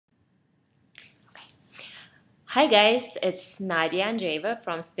Hi guys, it's Nadya Andreeva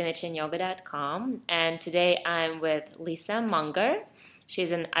from spinachandyoga.com, and today I'm with Lisa Munger.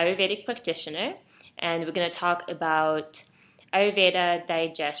 She's an Ayurvedic practitioner, and we're going to talk about Ayurveda,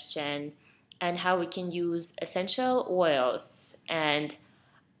 digestion, and how we can use essential oils and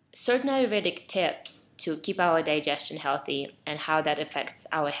certain Ayurvedic tips to keep our digestion healthy and how that affects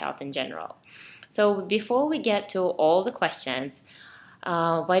our health in general. So before we get to all the questions,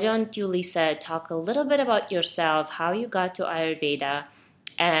 why don't you, Lisa, talk a little bit about yourself, how you got to Ayurveda,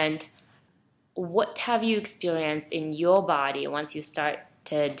 and what have you experienced in your body once you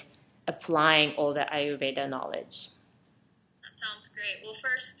started applying all the Ayurveda knowledge? That sounds great. Well,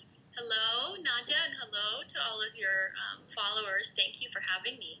 first, hello, Nadya, and hello to all of your followers. Thank you for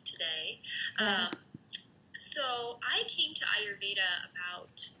having me today. So I came to Ayurveda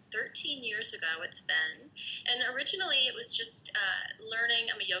about 13 years ago, it's been, and originally it was just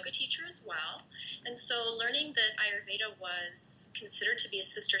learning. I'm a yoga teacher as well, and so learning that Ayurveda was considered to be a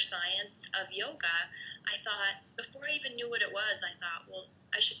sister science of yoga, I thought, before I even knew what it was, I thought, well,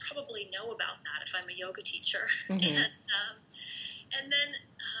 I should probably know about that if I'm a yoga teacher. Mm-hmm. And then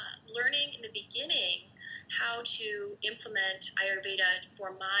learning in the beginning how to implement Ayurveda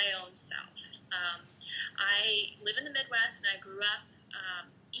for my own self. I live in the Midwest, and I grew up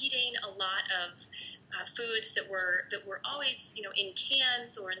eating a lot of foods that were always, in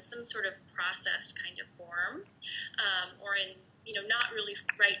cans or in some sort of processed kind of form, or in, not really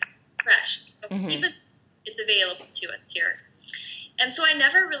fresh. So even it's available to us here. And so I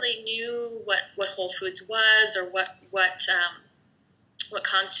never really knew what whole foods was, or what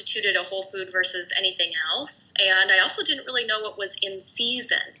constituted a whole food versus anything else. And I also didn't really know what was in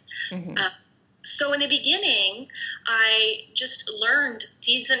season. Mm-hmm. So in the beginning, I just learned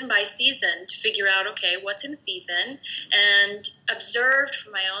season by season to figure out, okay, what's in season, and observed for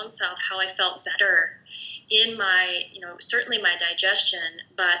my own self how I felt better in my, certainly my digestion,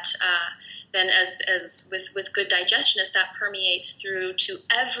 but then as with good digestionists, that permeates through to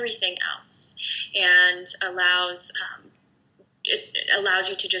everything else, and it allows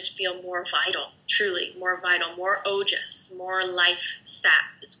you to just feel more vital, truly more vital, more ojas, more life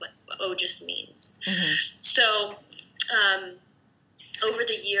sap is what ojas means. Mm-hmm. So over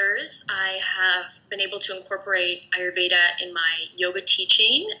the years, I have been able to incorporate Ayurveda in my yoga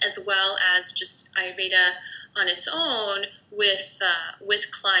teaching, as well as just Ayurveda on its own with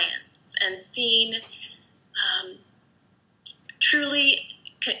clients, and seen truly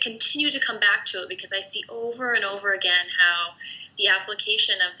continue to come back to it, because I see over and over again how the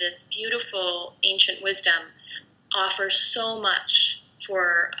application of this beautiful ancient wisdom offers so much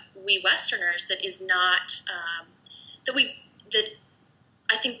for we Westerners that is not that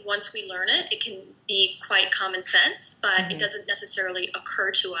I think once we learn it, it can be quite common sense, but it doesn't necessarily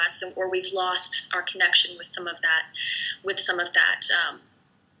occur to us, or we've lost our connection with some of that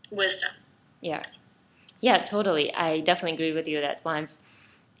wisdom. Yeah, totally. I definitely agree with you that once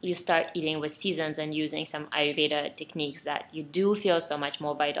you start eating with seasons and using some Ayurveda techniques, that you do feel so much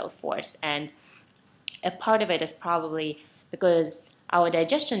more vital force. And a part of it is probably because our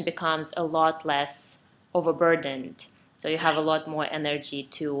digestion becomes a lot less overburdened. So you have a lot more energy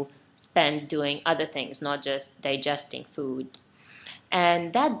to spend doing other things, not just digesting food.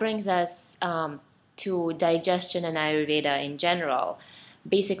 And that brings us to digestion and Ayurveda in general.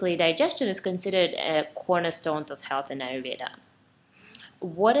 Basically, digestion is considered a cornerstone of health in Ayurveda.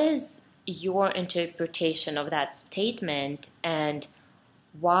 What is your interpretation of that statement, and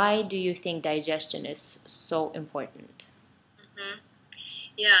why do you think digestion is so important? Mm-hmm.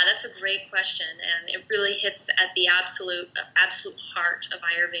 Yeah, that's a great question, and it really hits at the absolute heart of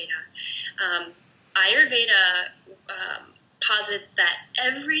Ayurveda. Ayurveda posits that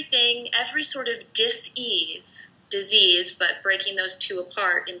every sort of disease, but breaking those two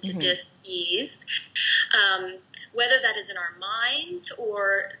apart into dis-ease, whether that is in our minds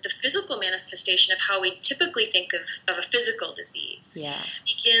or the physical manifestation of how we typically think of a physical disease,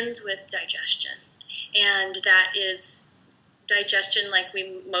 begins with digestion. And that is digestion like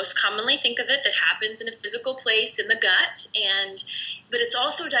we most commonly think of it, that happens in a physical place in the gut, but it's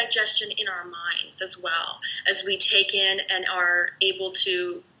also digestion in our minds as well, as we take in and are able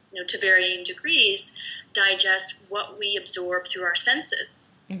to, to varying degrees, digest what we absorb through our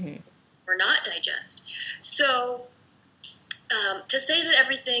senses, or not digest. So to say that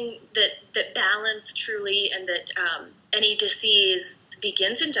everything that balance truly, and that any disease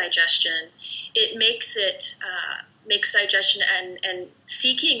begins in digestion, it makes digestion and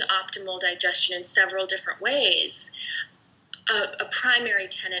seeking optimal digestion in several different ways a primary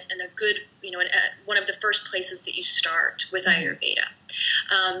tenet, and a good, one of the first places that you start with Ayurveda.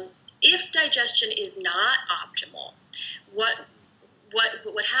 if digestion is not optimal, what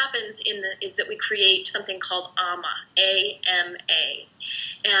happens is that we create something called AMA, A-M-A.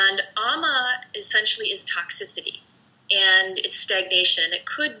 And AMA essentially is toxicity, and it's stagnation. It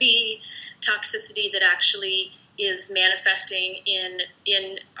could be toxicity that actually is manifesting in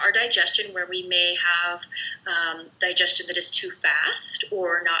our digestion, where we may have digestion that is too fast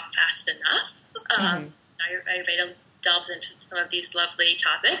or not fast enough. Ayurveda delves into some of these lovely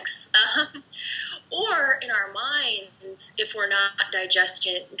topics. Or in our minds, if we're not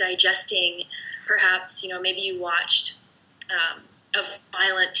digesting, perhaps, maybe you watched a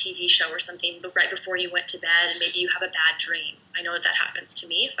violent TV show or something right before you went to bed, and maybe you have a bad dream. I know that happens to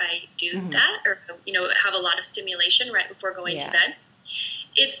me if I do that, or have a lot of stimulation right before going to bed.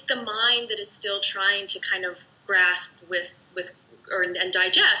 It's the mind that is still trying to kind of grasp and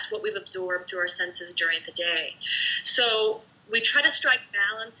digest what we've absorbed through our senses during the day. So we try to strike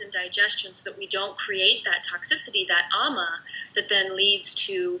balance in digestion so that we don't create that toxicity, that AMA, that then leads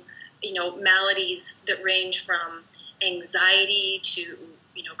to maladies that range from anxiety to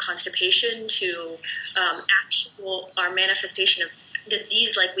constipation to our manifestation of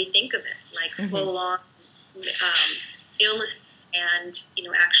disease, like we think of it, like full on illness, and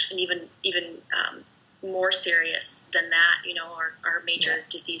even more serious than that, our major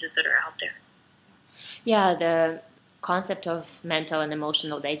diseases that are out there. Yeah, the concept of mental and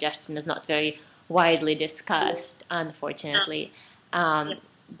emotional digestion is not very widely discussed, unfortunately.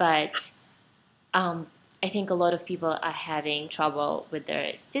 But I think a lot of people are having trouble with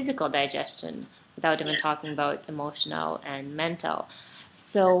their physical digestion without even talking about emotional and mental.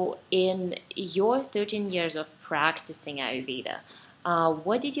 So in your 13 years of practicing Ayurveda,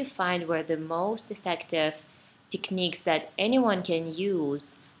 what did you find were the most effective techniques that anyone can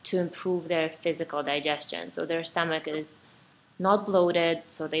use to improve their physical digestion, so their stomach is not bloated,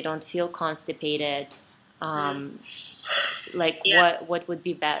 so they don't feel constipated? What would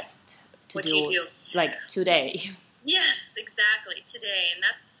be best to do like today? Yes, exactly, today. And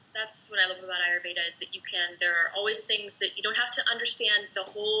that's what I love about Ayurveda, is that there are always things that you don't have to understand the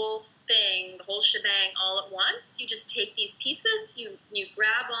whole thing, the whole shebang all at once. You just take these pieces, you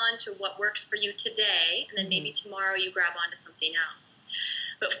grab on to what works for you today, and then maybe tomorrow you grab on to something else.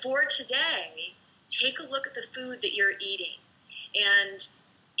 But for today, take a look at the food that you're eating. And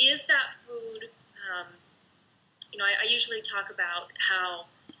is that food, I usually talk about how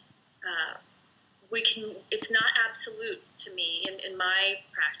it's not absolute to me in my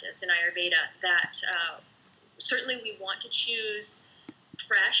practice in Ayurveda that certainly we want to choose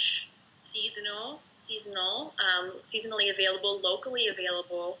fresh, seasonally available, locally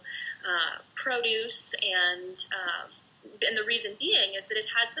available produce, and the reason being is that it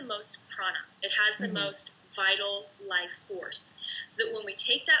has the most prana. It has the most vital life force, so that when we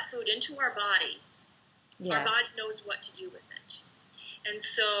take that food into our body knows what to do with it. And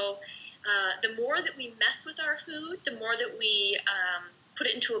so the more that we mess with our food, the more that we put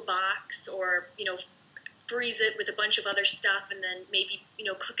it into a box, or freeze it with a bunch of other stuff, and then maybe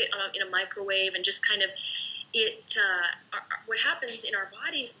cook it in a microwave, and just kind of what happens in our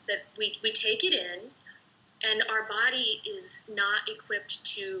bodies is that we take it in, and our body is not equipped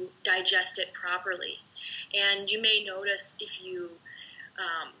to digest it properly. And you may notice if you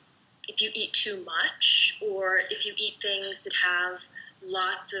eat too much, or if you eat things that have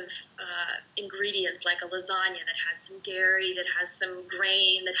lots of ingredients, like a lasagna that has some dairy, that has some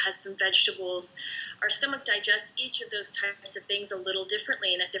grain, that has some vegetables, our stomach digests each of those types of things a little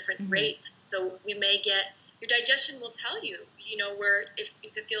differently and at different rates. So we may get, your digestion will tell you, where if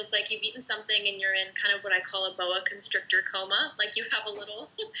it feels like you've eaten something and you're in kind of what I call a boa constrictor coma, like you have a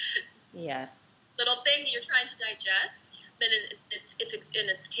little little thing that you're trying to digest, then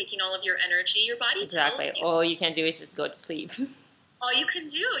it's taking all of your energy. Your body tells you. All you can do is just go to sleep. All you can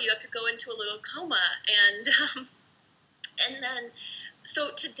do, you have to go into a little coma, and then,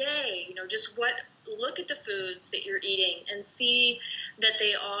 so today, just look at the foods that you're eating and see that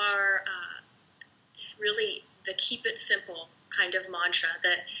they are really the keep it simple kind of mantra,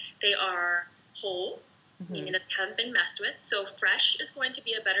 that they are whole, meaning that they haven't been messed with. So fresh is going to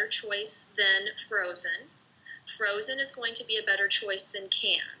be a better choice than frozen. Frozen is going to be a better choice than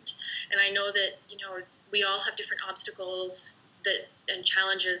canned. And I know that, we all have different obstacles and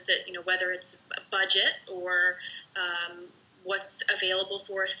challenges that, whether it's a budget or what's available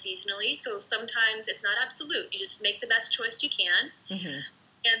for us seasonally. So sometimes it's not absolute. You just make the best choice you can.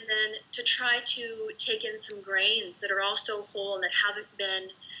 And then to try to take in some grains that are also whole and that haven't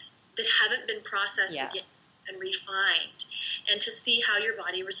been processed again and refined, and to see how your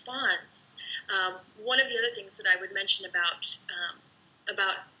body responds. One of the other things that I would mention about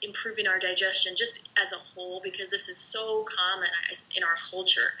about improving our digestion just as a whole, because this is so common in our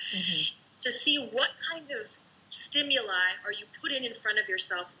culture, to see what kind of stimuli are you putting in front of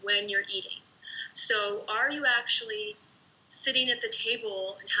yourself when you're eating. So are you actually sitting at the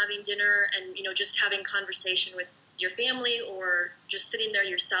table and having dinner and, just having conversation with your family, or just sitting there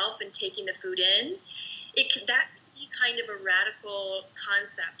yourself and taking the food in? That can be kind of a radical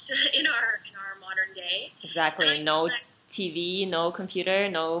concept in our modern day. Exactly. No TV, no computer,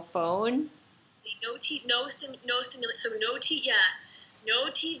 no phone. No stimulation. So no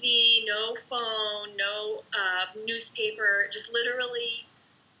TV, no phone, no newspaper. Just literally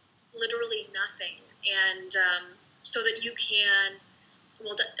nothing. And so that you can.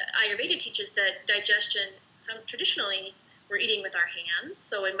 Well, Ayurveda teaches that digestion. Traditionally, we're eating with our hands.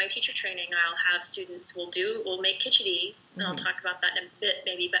 So in my teacher training, I'll have students we'll make khichdi, and I'll talk about that in a bit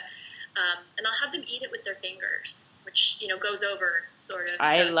maybe, but and I'll have them eat it with their fingers, which goes over sort of.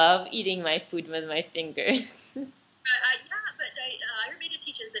 I love eating my food with my fingers. But Ayurveda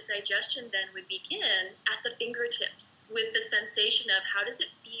teaches that digestion then would begin at the fingertips with the sensation of how does it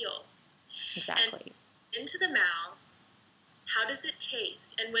feel, exactly, and into the mouth. How does it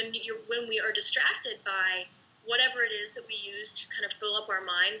taste? And when we are distracted by whatever it is that we use to kind of fill up our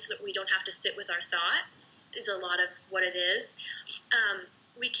minds so that we don't have to sit with our thoughts, is a lot of what it is.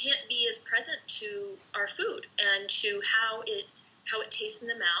 We can't be as present to our food and to how it tastes in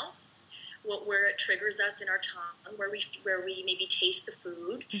the mouth, where it triggers us in our tongue, where we maybe taste the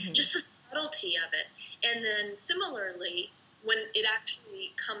food, just the subtlety of it. And then similarly, when it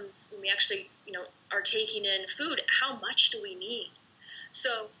actually comes, when we actually are taking in food, how much do we need?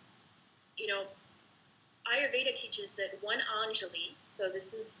 So, Ayurveda teaches that one anjali, so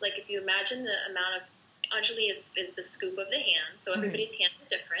this is like, if you imagine the amount of, anjali is the scoop of the hand, so everybody's hands are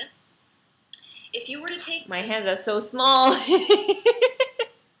different. If you were to take my hands are so small. So,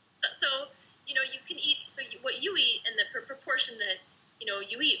 you can eat, what you eat and the proportion that,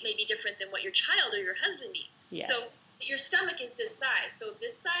 you eat may be different than what your child or your husband eats. Yeah. So your stomach is this size. So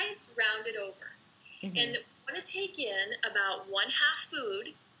this size rounded over. And you want to take in about 1/2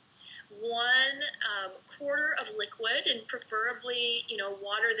 food, 1/4 of liquid, and preferably,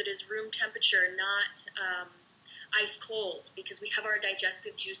 water that is room temperature, not ice cold, because we have our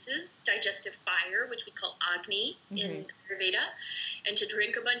digestive juices, digestive fire, which we call Agni in Ayurveda. And to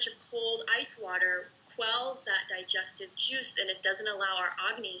drink a bunch of cold ice water quells that digestive juice, and it doesn't allow our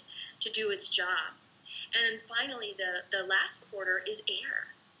Agni to do its job. And then finally, the last quarter is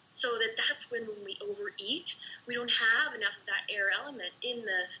air. So that's when we overeat, we don't have enough of that air element in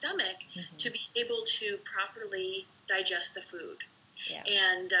the stomach to be able to properly digest the food. Yeah.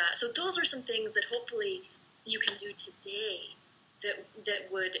 And so those are some things that hopefully you can do today that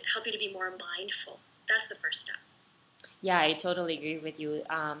would help you to be more mindful. That's the first step. Yeah, I totally agree with you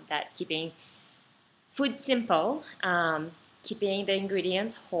that keeping food simple, keeping the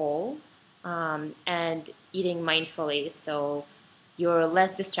ingredients whole, and eating mindfully, so you're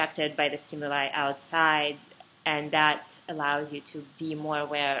less distracted by the stimuli outside, and that allows you to be more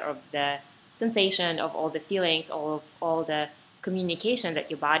aware of the sensation, of all the feelings, all the communication that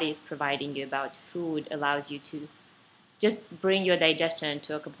your body is providing you about food, allows you to just bring your digestion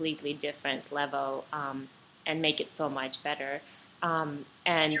to a completely different level, and make it so much better. And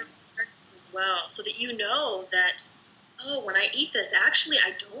your awareness as well, so that that, when I eat this, actually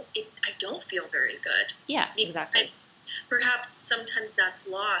I don't feel very good. Yeah, exactly. Perhaps sometimes that's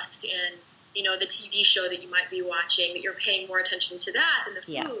lost in, the TV show that you might be watching, that you're paying more attention to that than the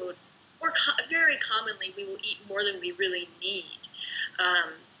food. Yeah. Or very commonly, we will eat more than we really need,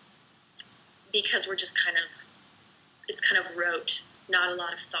 because we're just it's kind of rote, not a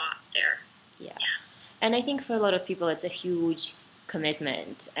lot of thought there. Yeah. And I think for a lot of people, it's a huge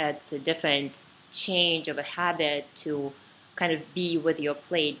commitment. It's a different change of a habit to kind of be with your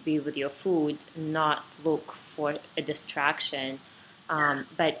plate, be with your food, not look for a distraction.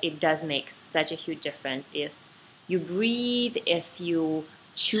 But it does make such a huge difference if you breathe, if you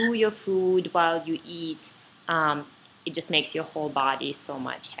chew your food while you eat. It just makes your whole body so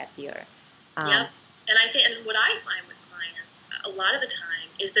much happier. Yep. And what I find with clients a lot of the time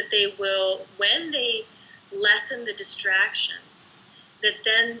is that they will, when they lessen the distractions, that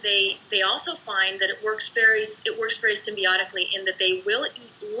then they also find that it works very symbiotically, in that they will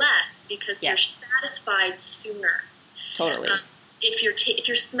eat less because you're satisfied sooner. Totally. If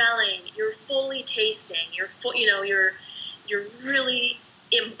you're smelling, you're fully tasting, you're really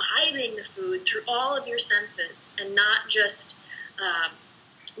imbibing the food through all of your senses, and not just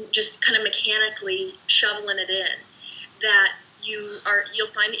kind of mechanically shoveling it in, that you'll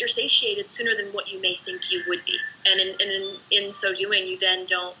find that you're satiated sooner than what you may think you would be, and in so doing, you then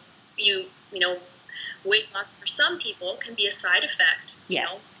don't you know weight loss for some people can be a side effect.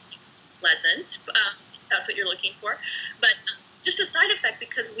 Yes. Pleasant, if that's what you're looking for, but just a side effect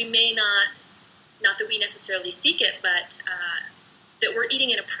because we may not that we necessarily seek it, but that we're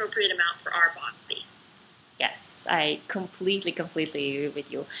eating an appropriate amount for our body. Yes, I completely agree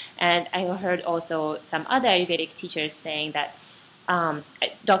with you. And I heard also some other Ayurvedic teachers saying that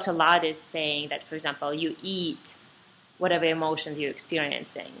Dr. Lad is saying that, for example, you eat whatever emotions you're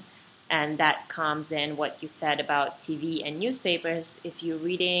experiencing. And that comes in what you said about TV and newspapers. If you're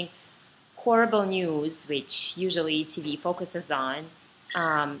reading horrible news, which usually TV focuses on,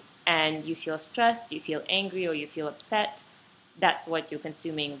 and you feel stressed, you feel angry, or you feel upset, that's what you're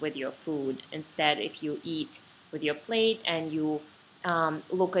consuming with your food. Instead, if you eat with your plate and you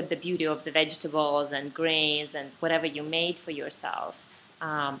look at the beauty of the vegetables and grains and whatever you made for yourself,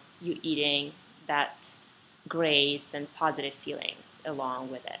 you're eating that grace and positive feelings along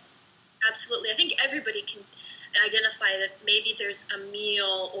with it. Absolutely. I think everybody can identify that maybe there's a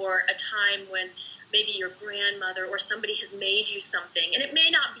meal or a time when maybe your grandmother or somebody has made you something, and it may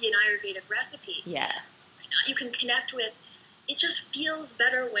not be an Ayurvedic recipe. Yeah. You can connect with, it just feels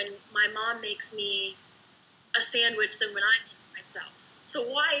better when my mom makes me a sandwich than when I make it myself. So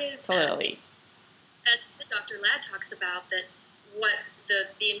why is totally that? As Dr. Ladd talks about, that what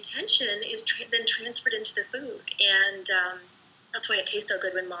the intention is then transferred into the food, and that's why it tastes so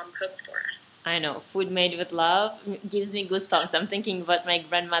good when mom cooks for us. I know. Food made with love gives me goosebumps. I'm thinking about my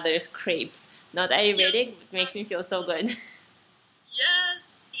grandmother's crepes. Not Ayurvedic, but makes me feel so good. Yes.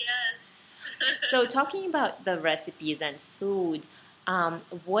 So talking about the recipes and food,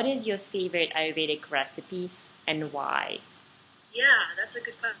 what is your favorite Ayurvedic recipe and why? Yeah, that's a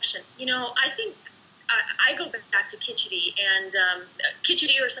good question. I think I go back to khichdi, and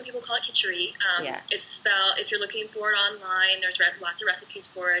khichdi, or some people call it khichdi. It's spelled, if you're looking for it online, there's lots of recipes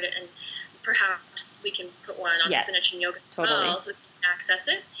for it, and perhaps we can put one on spinach and yogurt as well, so that you can access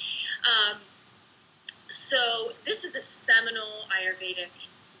it. So this is a seminal Ayurvedic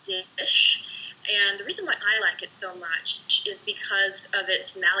dish, and the reason why I like it so much is because of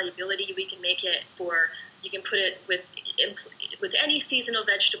its malleability. We can make it you can put it with any seasonal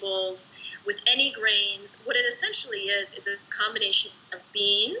vegetables, with any grains. What it essentially is a combination of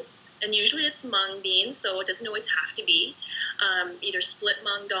beans, and usually it's mung beans, so it doesn't always have to be, either split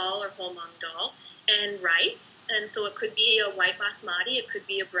mung dal or whole mung dal, and rice. And so it could be a white basmati, it could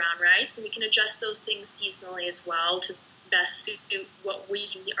be a brown rice, and we can adjust those things seasonally as well to best suit what we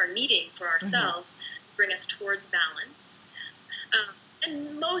are needing for ourselves, bring us towards balance.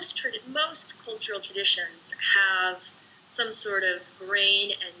 And most cultural traditions have some sort of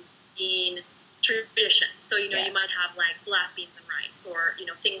grain and bean tradition. So, you might have like black beans and rice, or,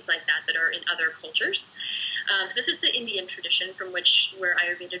 things like that are in other cultures. So this is the Indian tradition where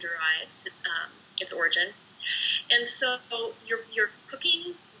Ayurveda derives its origin. And so you're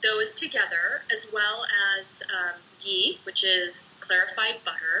cooking those together, as well as ghee, which is clarified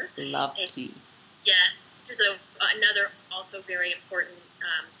butter. Love ghee. Yes. There's another also very important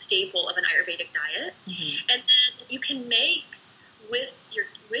staple of an Ayurvedic diet. And then you can make with your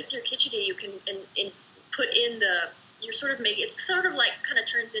khichdi, you can put in you're sort of making, it's sort of like, kind of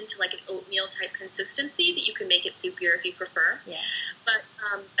turns into like an oatmeal type consistency that you can make it soupier if you prefer. Yeah. But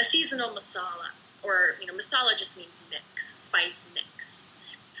a seasonal masala, or masala just means spice mix.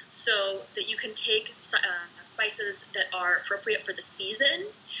 So that you can take spices that are appropriate for the season,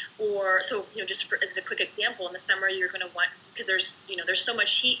 or just as a quick example, in the summer you're going to want, because there's so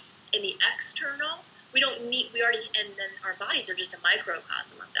much heat in the external. We already, and then our bodies are just a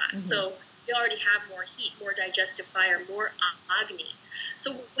microcosm of that. So we already have more heat, more digestive fire, more agni.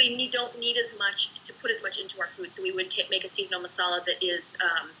 So we don't need as much to put as much into our food. So we would make a seasonal masala that is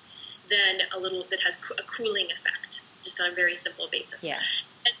then that has a cooling effect, just on a very simple basis. Yeah.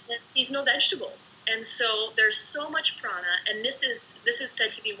 And then seasonal vegetables. And so there's so much prana, and this is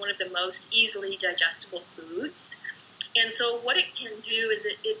said to be one of the most easily digestible foods. And so what it can do is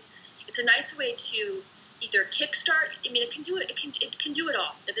it's a nice way to either kickstart. I mean, it can do it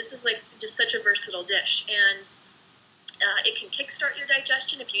all. This is like just such a versatile dish, and it can kickstart your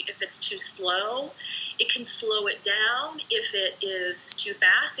digestion if it's too slow. It can slow it down if it is too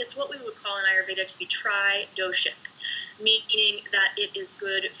fast. It's what we would call in Ayurveda to be tri-doshik, meaning that it is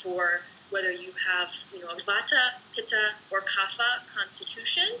good for whether you have a vata, pitta, or kapha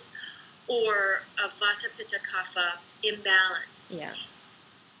constitution, or a vata, pitta, kapha imbalance. Yeah.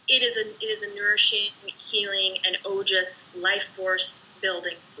 It is a nourishing, healing, and ojas, life force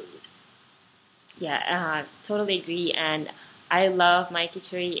building food. Yeah, totally agree. And I love my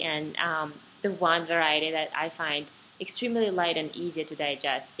khichdi, and the one variety that I find extremely light and easy to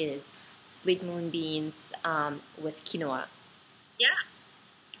digest is split moon beans with quinoa. Yeah.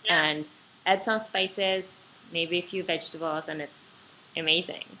 Yeah. And add some spices, maybe a few vegetables, and it's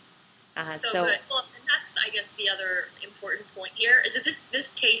amazing. So good. Well, and that's, I guess, the other important point here is that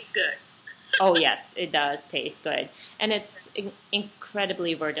this tastes good. Oh yes, it does taste good, and it's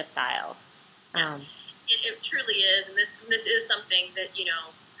incredibly versatile. It truly is, and this is something that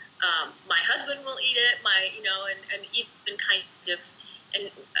my husband will eat it. And even kind of,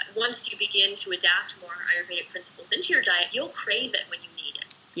 and once you begin to adapt more Ayurvedic principles into your diet, you'll crave it when you need it.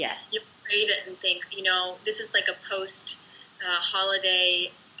 Yeah, you'll crave it and think, this is like a post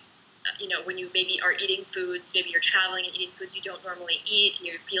holiday. When you maybe are eating foods, maybe you're traveling and eating foods you don't normally eat, and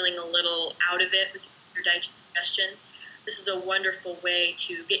you're feeling a little out of it with your digestion. This is a wonderful way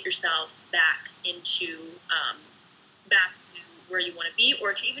to get yourself back to where you want to be,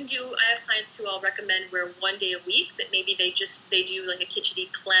 or to even do. I have clients who I'll recommend where 1 day a week that maybe they do like a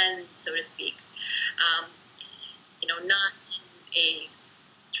khichdi cleanse, so to speak. Not in a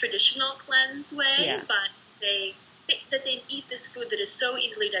traditional cleanse way, but they eat this food that is so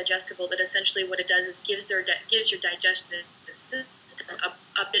easily digestible that essentially what it does is gives your digestive system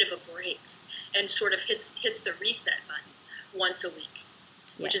a bit of a break, and sort of hits the reset button once a week,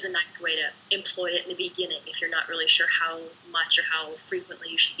 which is a nice way to employ it in the beginning if you're not really sure how much or how frequently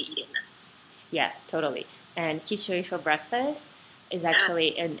you should be eating this. Yeah, totally. And khichdi for breakfast is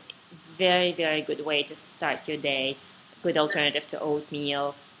actually a very, very good way to start your day. Good alternative to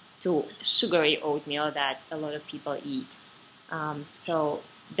oatmeal, to sugary oatmeal that a lot of people eat. So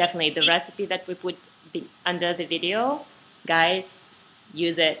definitely the recipe that we put under the video, guys,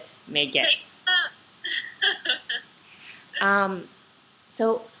 use it, make it.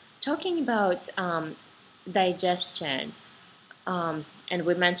 So talking about digestion, and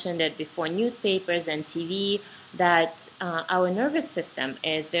we mentioned it before, newspapers and TV, that our nervous system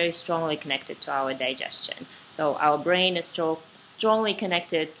is very strongly connected to our digestion. So our brain is strongly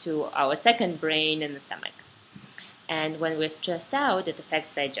connected to our second brain in the stomach. And when we're stressed out, it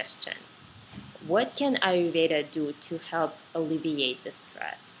affects digestion. What can Ayurveda do to help alleviate the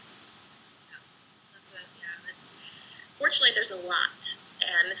stress? Fortunately, there's a lot.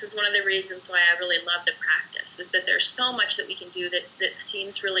 And this is one of the reasons why I really love the practice, is that there's so much that we can do that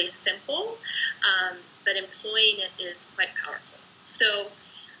seems really simple, but employing it is quite powerful. So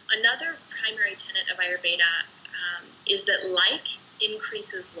another primary tenet of Ayurveda is that like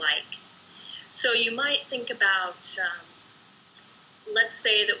increases like. So you might think about, let's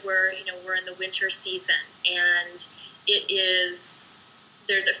say that we're in the winter season, and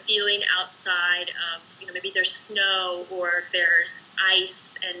there's a feeling outside of, maybe there's snow or there's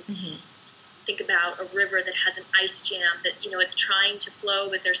ice, and think about a river that has an ice jam that, it's trying to flow,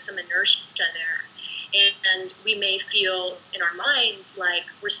 but there's some inertia there. And we may feel in our minds like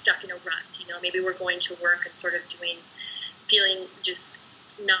we're stuck in a rut. Maybe we're going to work and sort of feeling just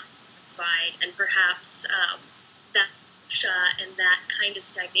not satisfied, and perhaps that inertia and that kind of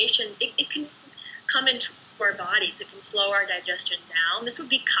stagnation, it can come into our bodies. It can slow our digestion down. This would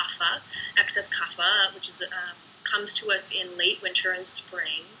be kapha, excess kapha, which is comes to us in late winter and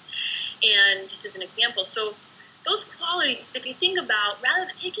spring. And just as an example, so those qualities, if you think about, rather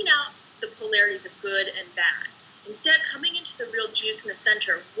than taking out the polarities of good and bad, instead coming into the real juice in the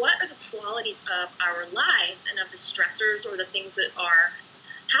center, what are the qualities of our lives and of the stressors or the things that are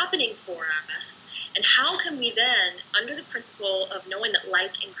happening for us, and how can we then, under the principle of knowing that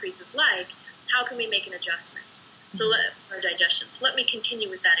like increases like, how can we make an adjustment? So for our digestion. So let me continue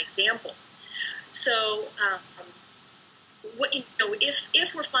with that example. So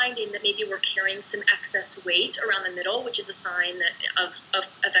if we're finding that maybe we're carrying some excess weight around the middle, which is a sign that of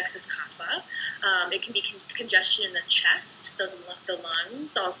excess kapha, it can be congestion in the chest, the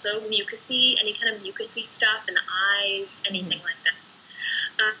lungs, also mucousy, any kind of mucousy stuff in the eyes, anything like that.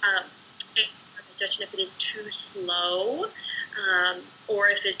 Digestion, if it is too slow, or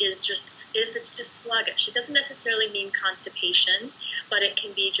if it's just sluggish. It doesn't necessarily mean constipation, but it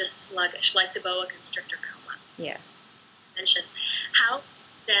can be just sluggish, like the boa constrictor coma. Yeah. Mentioned. How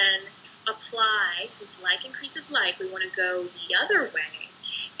then apply, since like increases like, we want to go the other way,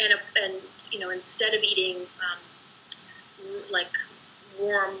 and instead of eating like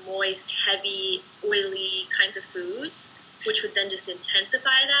warm, moist, heavy, oily kinds of foods, which would then just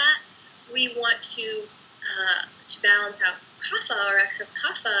intensify that, we want to balance out kapha or excess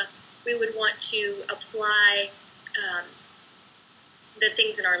kapha. We would want to apply the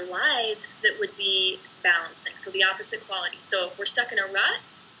things in our lives that would be balancing, so the opposite quality. So if we're stuck in a rut,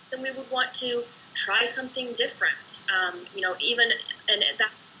 then we would want to try something different. Even, and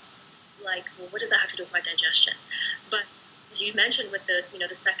that's like, well, what does that have to do with my digestion? But as you mentioned with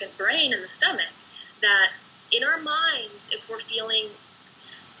the second brain and the stomach, that in our minds, if we're feeling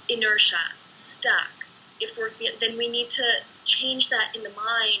inertia, stuck, then we need to change that in the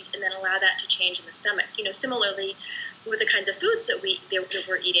mind and then allow that to change in the stomach. Similarly, with the kinds of foods that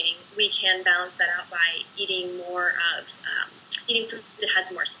we're eating, we can balance that out by eating more of eating food that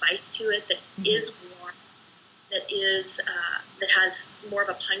has more spice to it, that is warm, that has more of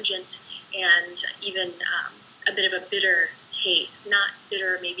a pungent and even a bit of a bitter taste. Not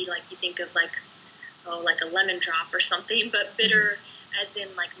bitter, maybe like you think of like a lemon drop or something, but bitter as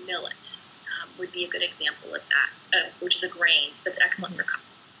in like millet would be a good example of that, which is a grain that's excellent for coffee.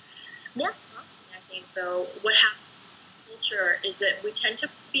 More commonly, I think, though, what happens in culture is that we tend to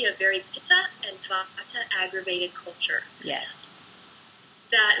be a very pitta and vata aggravated culture. Yes.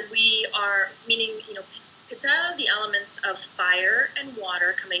 That we are, meaning, pitta, the elements of fire and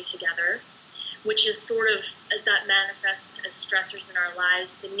water coming together, which is sort of, as that manifests as stressors in our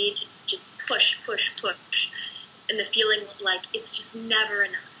lives, the need to just push, and the feeling like it's just never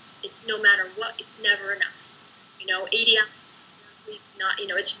enough. It's no matter what, it's never enough. 80 hours a week, not,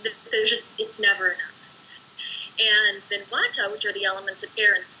 it's never enough. And then vata, which are the elements of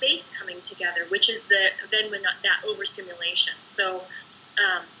air and space coming together, which is when not that overstimulation. So,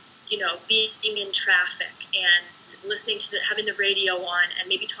 being in traffic and listening to having the radio on and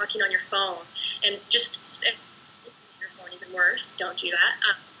maybe talking on your phone and just your phone, even worse, don't do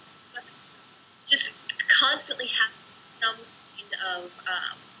that. Just constantly have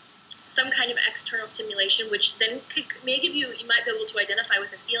some kind of external stimulation, which then may give you might be able to identify with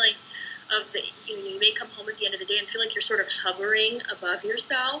the feeling of you may come home at the end of the day and feel like you're sort of hovering above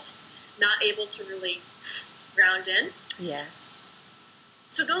yourself, not able to really ground in. Yes.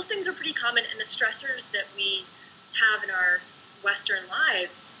 So those things are pretty common, and the stressors that we have in our Western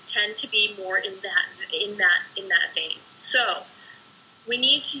lives tend to be more in that vein. So we can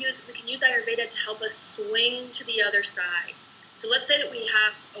use Ayurveda to help us swing to the other side. So let's say that we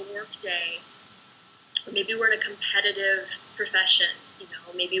have a work day, or maybe we're in a competitive profession,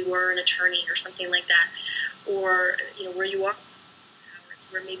 maybe we're an attorney or something like that, or, where you are hours,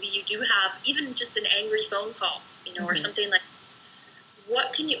 where maybe you do have even just an angry phone call, or something like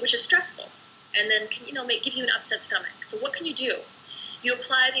which is stressful, and then can, give you an upset stomach. So what can you do? You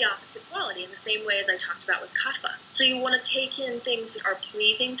apply the opposite quality in the same way as I talked about with kapha. So you want to take in things that are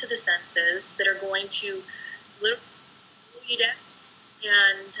pleasing to the senses, that are going to literally cool you down.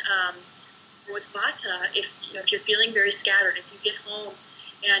 And with vata, if you're feeling very scattered, if you get home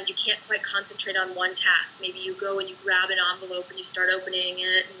and you can't quite concentrate on one task, maybe you go and you grab an envelope and you start opening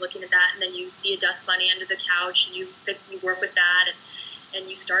it and looking at that, and then you see a dust bunny under the couch and you work with that, and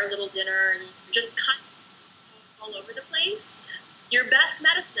you start a little dinner and you're just kind of all over the place. Your best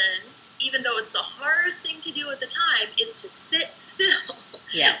medicine, even though it's the hardest thing to do at the time, is to sit still.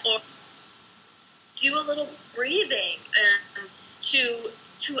 Yes. Or do a little breathing and to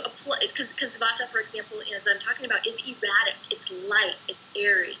apply, because vata, for example, as I'm talking about, is erratic. It's light. It's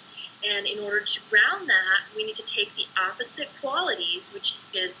airy. And in order to ground that, we need to take the opposite qualities, which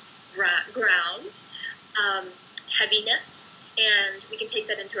is ground, heaviness, and we can take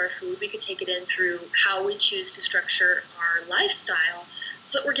that into our food. We could take it in through how we choose to structure our lifestyle,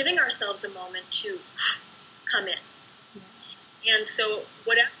 so that we're giving ourselves a moment to come in. And so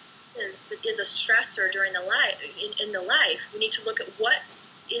whatever is a stressor during the life, we need to look at what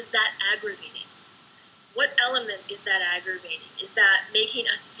is that aggravating. What element is that aggravating? Is that making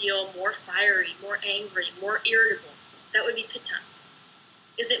us feel more fiery, more angry, more irritable? That would be pitta.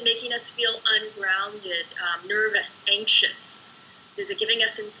 Is it making us feel ungrounded, nervous, anxious? Is it giving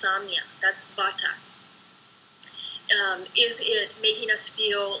us insomnia? That's vata. Is it making us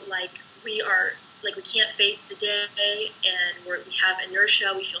feel like we can't face the day, and we have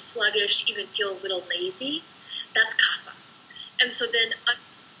inertia, we feel sluggish, even feel a little lazy? That's kapha. And so then,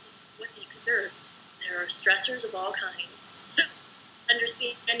 because there are stressors of all kinds. So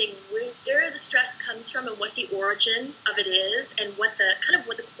understanding where the stress comes from and what the origin of it is, and what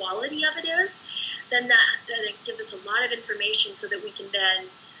the quality of it is, then that it gives us a lot of information so that we can then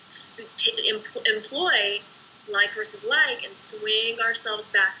employ like versus like and swing ourselves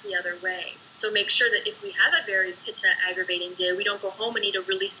back the other way. So make sure that if we have a very pitta aggravating day, we don't go home and eat a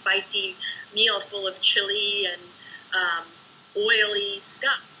really spicy meal full of chili and oily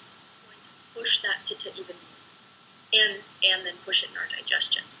stuff. It's going to push that pitta even more, and then push it in our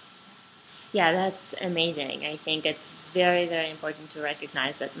digestion. Yeah, that's amazing. I think it's very, very important to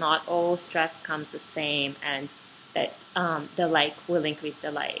recognize that not all stress comes the same, and that the like will increase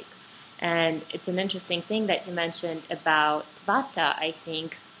the like. And it's an interesting thing that you mentioned about Vata. I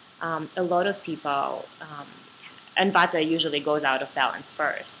think a lot of people, and Vata usually goes out of balance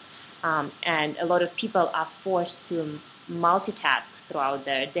first, and a lot of people are forced to multitask throughout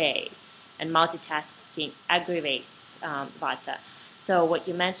their day, and multitasking aggravates Vata. So what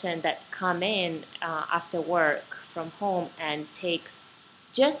you mentioned, that come in after work from home and take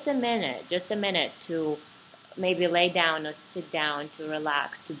just a minute to maybe lay down or sit down to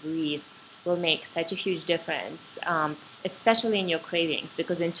relax, to breathe, will make such a huge difference, especially in your cravings,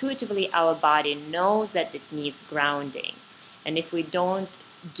 because intuitively our body knows that it needs grounding. And if we don't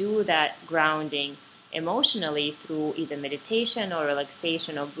do that grounding emotionally through either meditation or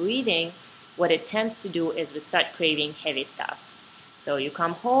relaxation or breathing, what it tends to do is we start craving heavy stuff. So you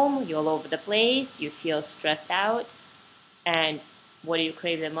come home, you're all over the place, you feel stressed out, and what do you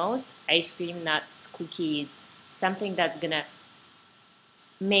crave the most? Ice cream, nuts, cookies, something that's going to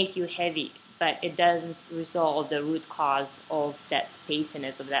make you heavy, but it doesn't resolve the root cause of that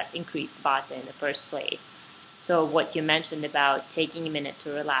spaciness, of that increased Vata in the first place. So what you mentioned about taking a minute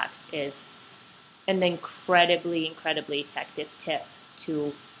to relax is an incredibly effective tip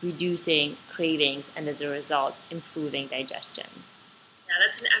to reducing cravings and as a result improving digestion. Yeah,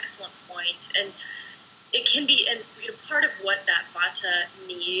 that's an excellent point. And it can be, and part of what that Vata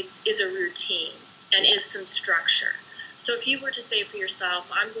needs is a routine and is some structure. So if you were to say for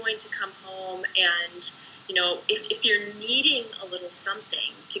yourself, I'm going to come home and, if you're needing a little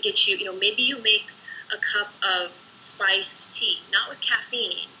something to get you, maybe you make a cup of spiced tea, not with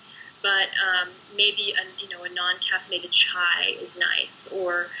caffeine, but maybe a non-caffeinated chai is nice,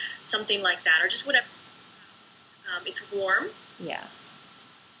 or something like that, or just whatever. It's warm. Yeah.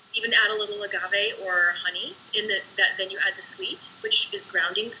 Even add a little agave or honey then you add the sweet, which is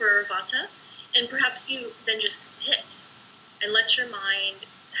grounding for Vata, and perhaps you then just sit and let your mind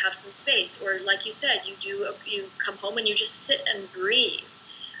have some space, or like you said, you come home and you just sit and breathe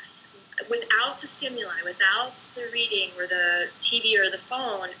without the stimuli, without the reading or the TV or the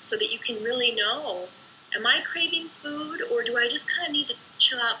phone, so that you can really know, am I craving food, or do I just kind of need to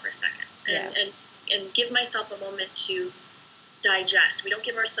chill out for a second and give myself a moment to digest. We don't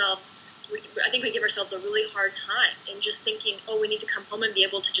give ourselves, I think we give ourselves a really hard time in just thinking, we need to come home and be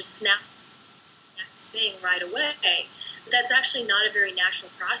able to just snap the next thing right away. But that's actually not a very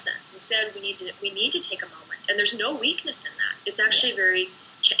natural process. Instead, we need to take a moment. And there's no weakness in that. It's actually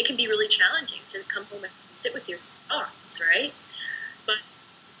it can be really challenging to come home and sit with your thoughts, right? But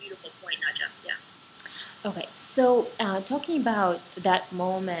it's a beautiful point, Nadya. Yeah. Okay, so talking about that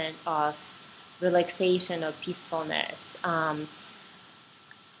moment of relaxation or peacefulness, I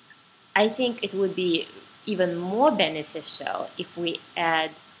think it would be even more beneficial if we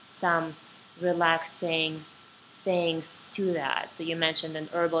add some relaxing things to that. So you mentioned an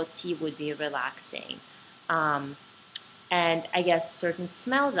herbal tea would be relaxing. And I guess certain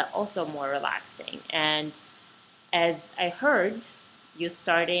smells are also more relaxing. And as I heard, you're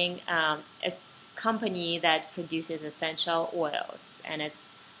starting a company that produces essential oils, and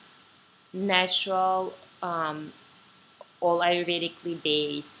it's natural, all Ayurvedically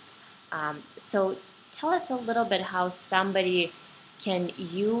based. So tell us a little bit how somebody can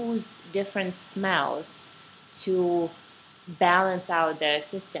use different smells to balance out their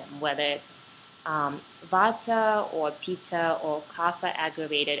system, whether it's Vata or Pitta or Kapha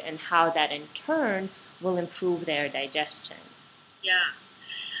aggravated, and how that in turn will improve their digestion.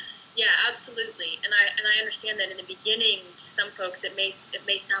 Yeah, absolutely, and I understand that in the beginning, to some folks, it may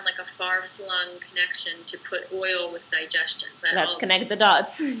sound like a far-flung connection to put oil with digestion. But let's connect the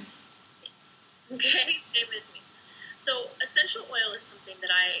dots. Okay, stay with me. So, essential oil is something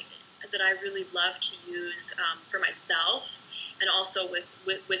that I really love to use for myself and also with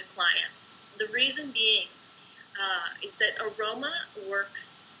clients. The reason being is that aroma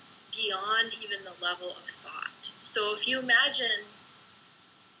works beyond even the level of thought. So, if you imagine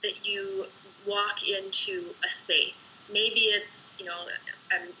that you walk into a space. Maybe it's,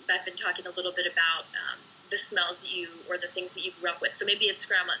 I've been talking a little bit about the smells or the things that you grew up with. So maybe it's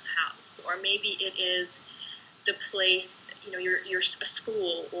grandma's house, or maybe it is the place, your a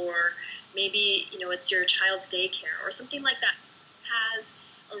school, or maybe, it's your child's daycare or something like that. It has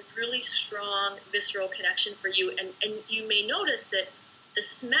a really strong visceral connection for you. And you may notice that the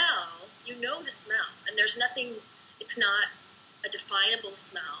smell, the smell, and there's nothing, it's not a definable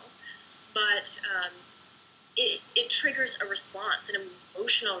smell, but it triggers a response, an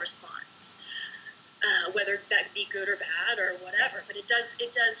emotional response, whether that be good or bad or whatever. But it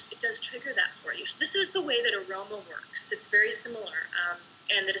does trigger that for you. So this is the way that aroma works. It's very similar,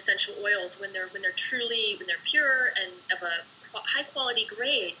 and that essential oils, when they're pure and of a high quality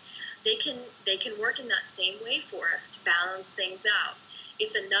grade, they can work in that same way for us to balance things out.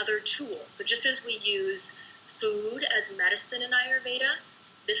 It's another tool. So just as we use food as medicine in Ayurveda,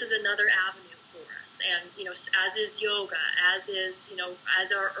 this is another avenue for us. And, as is yoga, as is,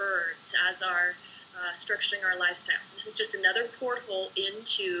 as our herbs, as our structuring our lifestyle. So this is just another porthole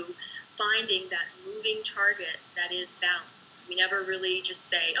into finding that moving target that is balance. We never really just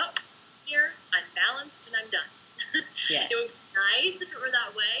say, oh, here, I'm balanced and I'm done. Yes. It would be nice if it were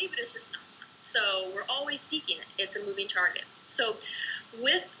that way, but it's just not. So we're always seeking it. It's a moving target. So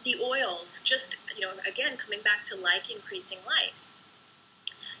with the oils, just, again, coming back to increasing light,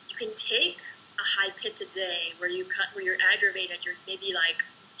 you can take a high pitta day where you're aggravated, you're maybe like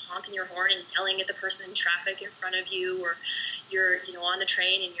honking your horn and yelling at the person in traffic in front of you, or you're, on the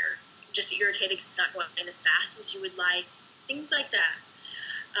train and you're just irritated because it's not going as fast as you would like, things like that,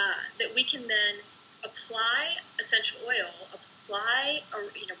 that we can then apply essential oil,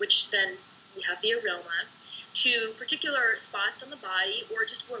 which then we have the aroma, to particular spots on the body, or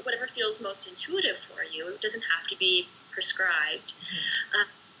just whatever feels most intuitive for you. It doesn't have to be prescribed.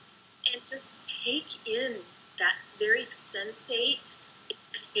 And just take in that very sensate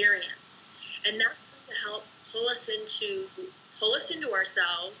experience. And that's going to help pull us into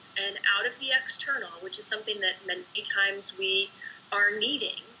ourselves and out of the external, which is something that many times we are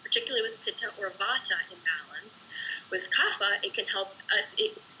needing, particularly with pitta or vata imbalance. With kapha, it can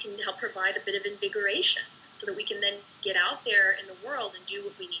help provide a bit of invigoration so that we can then get out there in the world and do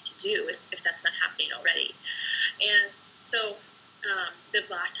what we need to do if that's not happening already. And so the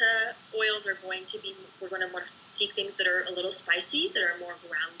vata oils we're going to want to seek things that are a little spicy, that are more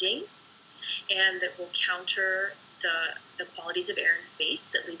grounding, and that will counter the qualities of air and space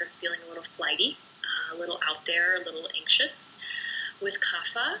that leave us feeling a little flighty, a little out there, a little anxious. With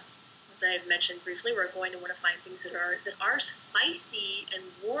kapha, as I mentioned briefly, we're going to want to find things that are spicy and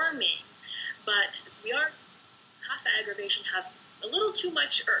warming, but kapha aggravation have a little too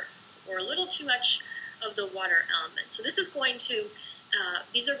much earth or a little too much of the water element. So this is going to,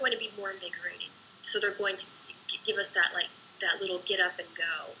 these are going to be more invigorating. So they're going to give us that little get up and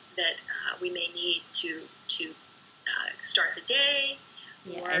go that we may need to start the day.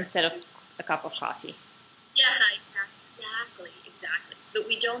 Yeah, instead of a cup of coffee. Yeah, exactly. So that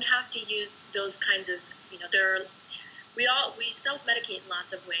we don't have to use those kinds of, we self-medicate in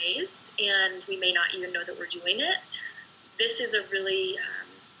lots of ways, and we may not even know that we're doing it. This is a really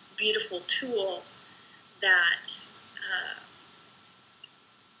beautiful tool that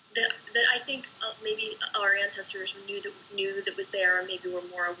I think maybe our ancestors knew that was there, or maybe were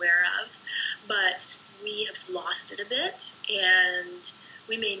more aware of, but we have lost it a bit, and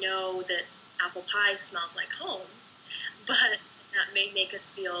we may know that apple pie smells like home, but that may make us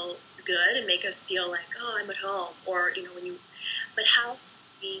feel good and make us feel like, oh, I'm at home, or but how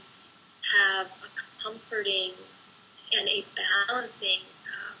we have a comforting and a balancing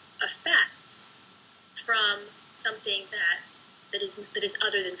effect from something that is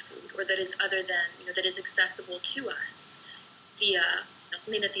other than food, or that is other than that is accessible to us via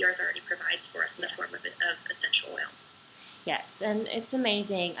something that the earth already provides for us in the form of essential oil. Yes, and it's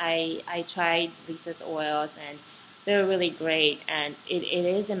amazing. I tried Lisa's oils, and they're really great, and it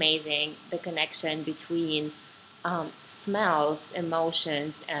is amazing the connection between smells,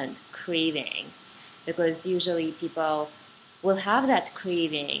 emotions, and cravings, because usually people will have that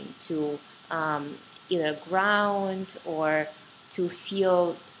craving to either ground or to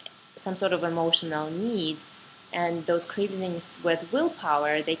feel some sort of emotional need, and those cravings with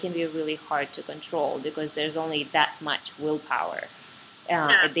willpower, they can be really hard to control because there's only that much willpower.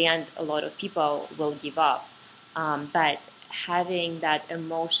 At the end, a lot of people will give up. But having that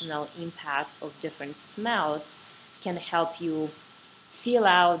emotional impact of different smells can help you feel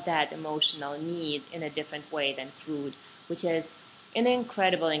out that emotional need in a different way than food, which is an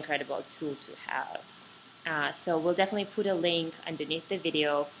incredible tool to have. So we'll definitely put a link underneath the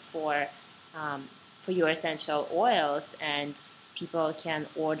video for your essential oils, and people can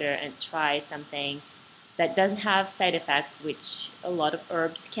order and try something that doesn't have side effects, which a lot of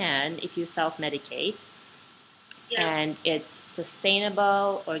herbs can if you self-medicate. Yeah. And it's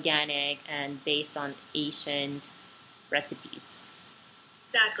sustainable, organic, and based on ancient recipes.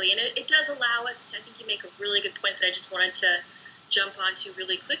 Exactly, and it does allow us to, I think you make a really good point that I just wanted to jump onto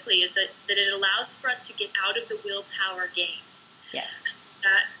really quickly, is that it allows for us to get out of the willpower game. Yes.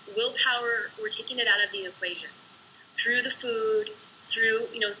 That willpower, we're taking it out of the equation. Through the food, through,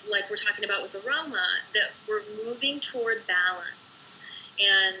 like we're talking about with aroma, that we're moving toward balance.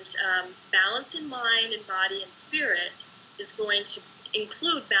 And balance in mind and body and spirit is going to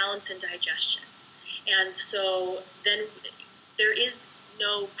include balance in digestion. And so then there is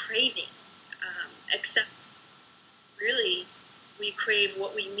no craving, except really we crave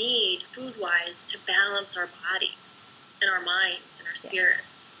what we need food-wise to balance our bodies and our minds and our spirits.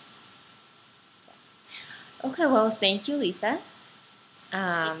 Okay, well, thank you, Lisa.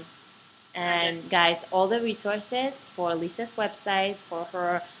 And guys, all the resources for Lisa's website, for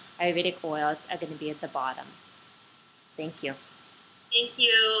her Ayurvedic oils are going to be at the bottom. Thank you. Thank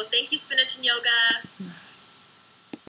you. Thank you, Spinach and Yoga.